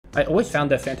I always found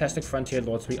the Fantastic Frontier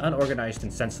lore to be unorganized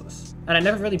and senseless, and I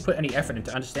never really put any effort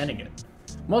into understanding it.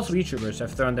 Multiple YouTubers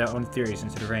have thrown their own theories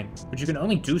into the ring, but you can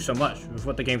only do so much with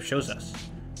what the game shows us.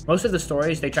 Most of the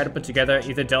stories they try to put together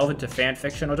either delve into fan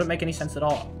fiction or don't make any sense at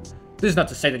all. This is not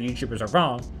to say that YouTubers are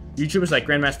wrong. YouTubers like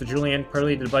Grandmaster Julian,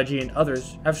 Pearly the Budgie, and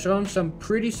others have shown some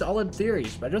pretty solid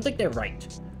theories, but I don't think they're right.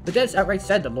 The devs outright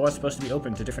said that lore is supposed to be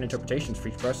open to different interpretations for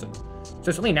each person, so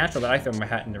it's only natural that I throw my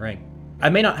hat in the ring. I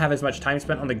may not have as much time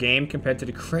spent on the game compared to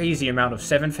the crazy amount of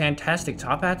 7 fantastic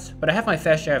top hats, but I have my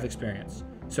fair share of experience.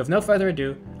 So with no further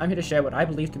ado, I'm here to share what I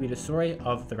believe to be the story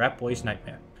of the Rat Boy's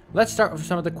Nightmare. Let's start with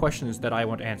some of the questions that I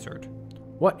want answered.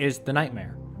 What is the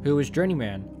Nightmare? Who is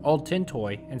Journeyman, Old Tin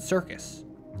Toy, and Circus?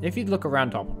 If you look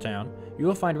around Doppeltown, you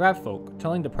will find rat folk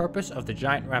telling the purpose of the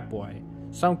giant Rat Boy.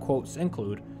 Some quotes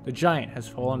include, "The giant has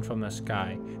fallen from the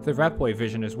sky, the Rat Boy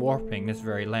vision is warping this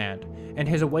very land, and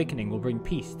his awakening will bring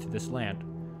peace to this land."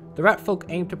 The rat folk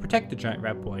aim to protect the giant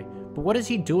Rat Boy, but what is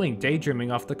he doing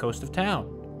daydreaming off the coast of town?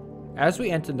 As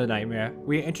we enter the nightmare,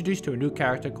 we are introduced to a new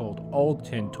character called Old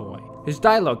Tin Toy. His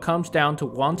dialogue comes down to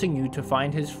wanting you to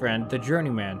find his friend, the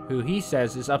Journeyman, who he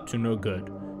says is up to no good.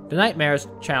 The nightmare's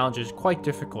challenge is quite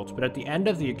difficult, but at the end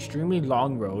of the extremely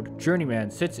long road, Journeyman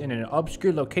sits in an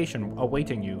obscure location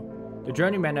awaiting you. The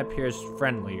Journeyman appears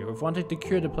friendly, with wanting to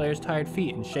cure the player's tired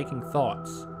feet and shaking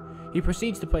thoughts. He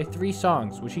proceeds to play 3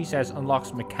 songs, which he says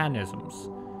unlocks mechanisms.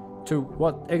 To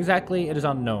what exactly, it is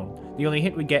unknown. The only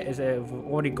hint we get is that we've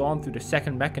already gone through the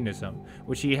second mechanism,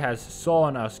 which he has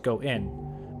sawn us go in.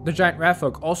 The giant rat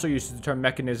folk also uses the term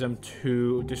mechanism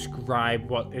to describe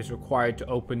what is required to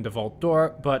open the vault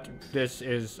door, but this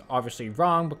is obviously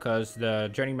wrong because the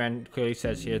Journeyman clearly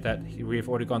says here that we've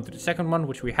already gone through the second one,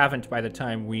 which we haven't by the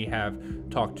time we have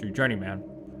talked to Journeyman.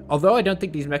 Although I don't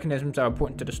think these mechanisms are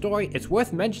important to the story, it's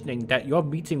worth mentioning that your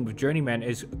meeting with Journeyman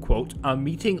is, quote, a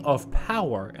meeting of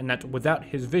power, and that without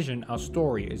his vision, our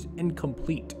story is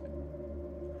incomplete.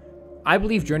 I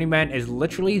believe Journeyman is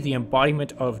literally the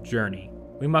embodiment of journey.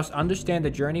 We must understand the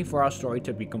journey for our story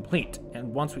to be complete,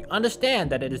 and once we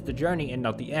understand that it is the journey and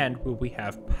not the end, will we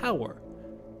have power.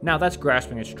 Now that's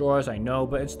grasping at straws, I know,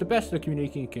 but it's the best the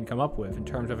community can come up with in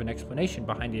terms of an explanation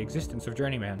behind the existence of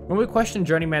Journeyman. When we question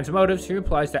Journeyman's motives, he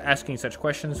replies that asking such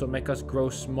questions will make us grow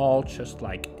small just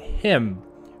like him.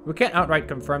 We can't outright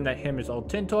confirm that him is Old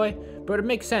Tin Toy, but it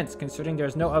makes sense considering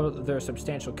there's no other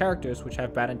substantial characters which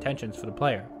have bad intentions for the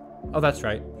player. Oh, that's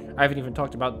right, I haven't even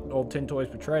talked about Old Tin Toy's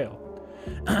betrayal.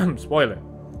 Spoiler.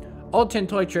 Old Tin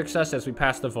Toy tricks us as we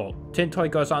pass the vault. Tin Toy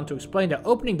goes on to explain that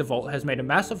opening the vault has made a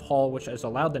massive hall which has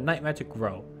allowed the nightmare to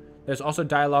grow. There's also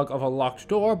dialogue of a locked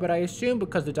door, but I assume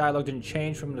because the dialogue didn't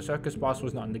change from the circus boss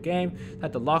was not in the game,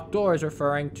 that the locked door is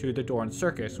referring to the door in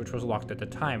Circus, which was locked at the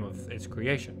time of its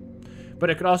creation. But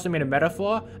it could also mean a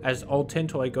metaphor, as Old Tin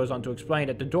Toy goes on to explain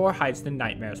that the door hides the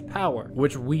nightmare's power,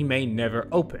 which we may never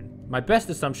open. My best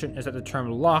assumption is that the term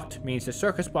locked means the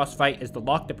circus boss fight is the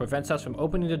lock that prevents us from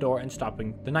opening the door and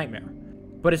stopping the nightmare.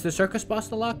 But is the circus boss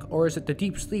the lock, or is it the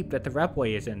deep sleep that the Rat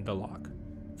Boy is in the lock?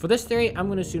 For this theory, I'm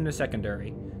going to assume the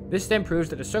secondary. This then proves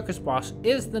that the circus boss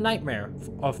is the nightmare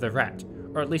of the rat,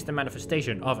 or at least the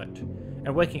manifestation of it.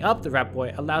 And waking up the Rat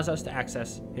Boy allows us to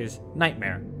access his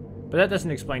nightmare. But that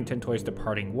doesn't explain Tin Toy's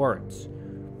departing words.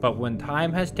 But when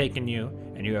time has taken you,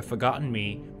 and you have forgotten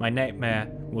me, my nightmare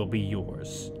will be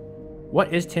yours.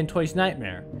 What is Tin Toy's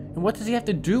nightmare? And what does he have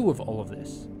to do with all of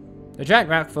this? The giant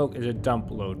rat folk is a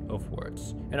dump load of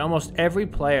words, and almost every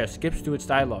player skips through its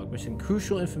dialogue, missing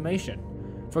crucial information.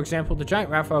 For example, the giant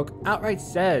rat folk outright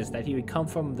says that he would come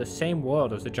from the same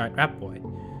world as the giant rat boy.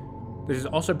 This is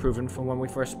also proven from when we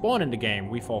first spawn in the game,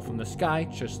 we fall from the sky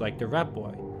just like the rat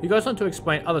boy. He goes on to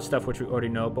explain other stuff which we already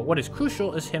know, but what is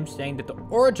crucial is him saying that the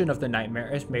origin of the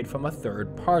nightmare is made from a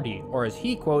third party, or as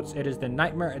he quotes, it is the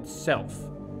nightmare itself.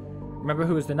 Remember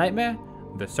who is the nightmare?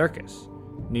 The circus.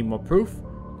 Need more proof?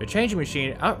 The changing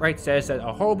machine outright says that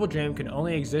a horrible dream can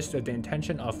only exist with the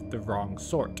intention of the wrong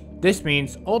sort. This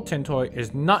means Old Tin Toy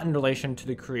is not in relation to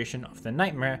the creation of the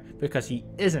nightmare because he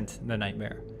isn't the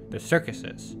nightmare. The circus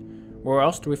is. Where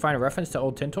else do we find a reference to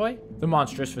Old Tin Toy? The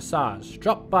monstrous visage,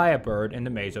 dropped by a bird in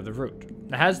the maze of the root.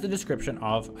 It has the description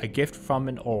of a gift from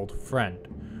an old friend.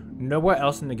 Nowhere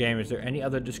else in the game is there any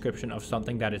other description of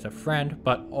something that is a friend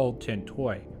but Old Tin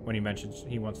Toy, when he mentions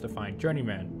he wants to find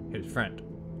Journeyman, his friend.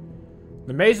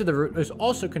 The maze of the root is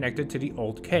also connected to the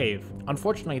old cave.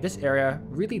 Unfortunately, this area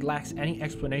really lacks any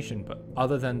explanation but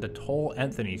other than the tall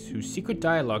Anthony's whose secret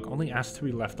dialogue only asks to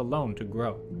be left alone to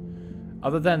grow.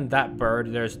 Other than that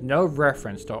bird, there's no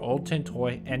reference to Old Tin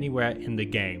Toy anywhere in the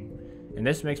game, and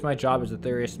this makes my job as a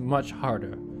theorist much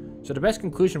harder. So the best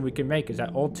conclusion we can make is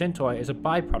that Old Tin Toy is a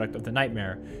byproduct of the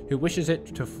Nightmare, who wishes it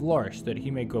to flourish so that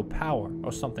he may grow power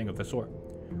or something of the sort.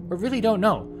 We really don't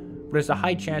know, but it's a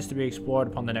high chance to be explored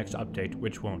upon the next update,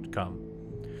 which won't come.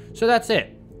 So that's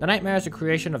it. The Nightmare is a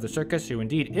creation of the circus, who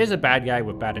indeed is a bad guy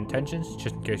with bad intentions,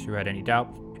 just in case you had any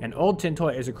doubt. And Old Tin Toy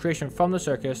is a creation from the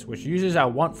circus, which uses our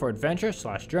want for adventure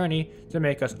 / journey to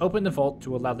make us open the vault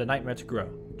to allow the Nightmare to grow,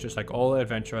 just like all the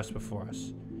adventurers before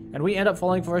us. And we end up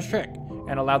falling for his trick,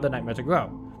 and allow the Nightmare to grow.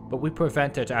 But we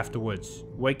prevent it afterwards,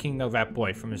 waking the rat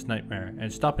boy from his nightmare,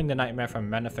 and stopping the Nightmare from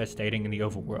manifesting in the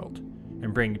overworld,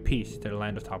 and bringing peace to the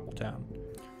land of Topple Town.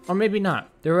 Or maybe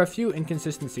not. There are a few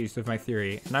inconsistencies with my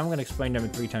theory, and I'm going to explain them in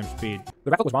 3x speed.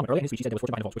 The Raffle was wrong early in his speech. He said they were forced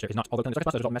to bind the vault, which is not. Although in the circus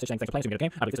plus, there's a message saying thanks for playing, so we get a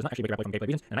game. I believe this is not actually a big rat boy from gameplay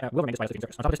reasons, and I will remain despite the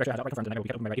circus. On top of this, Treasure has outright confirmed that the Nightmare will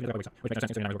be kept open by even the rat boy, which makes no sense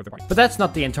considering the Nightmare will the party. But that's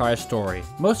not the entire story.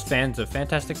 Most fans of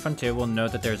Fantastic Frontier will know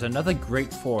that there's another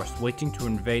great force waiting to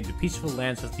invade the peaceful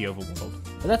lands of the overworld.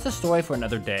 But that's a story for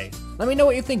another day. Let me know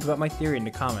what you think about my theory in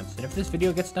the comments, and if this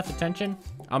video gets enough attention,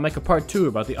 I'll make a part 2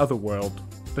 about the other world.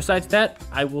 Besides that,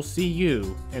 I will see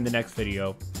you in the next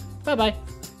video. Bye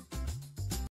bye.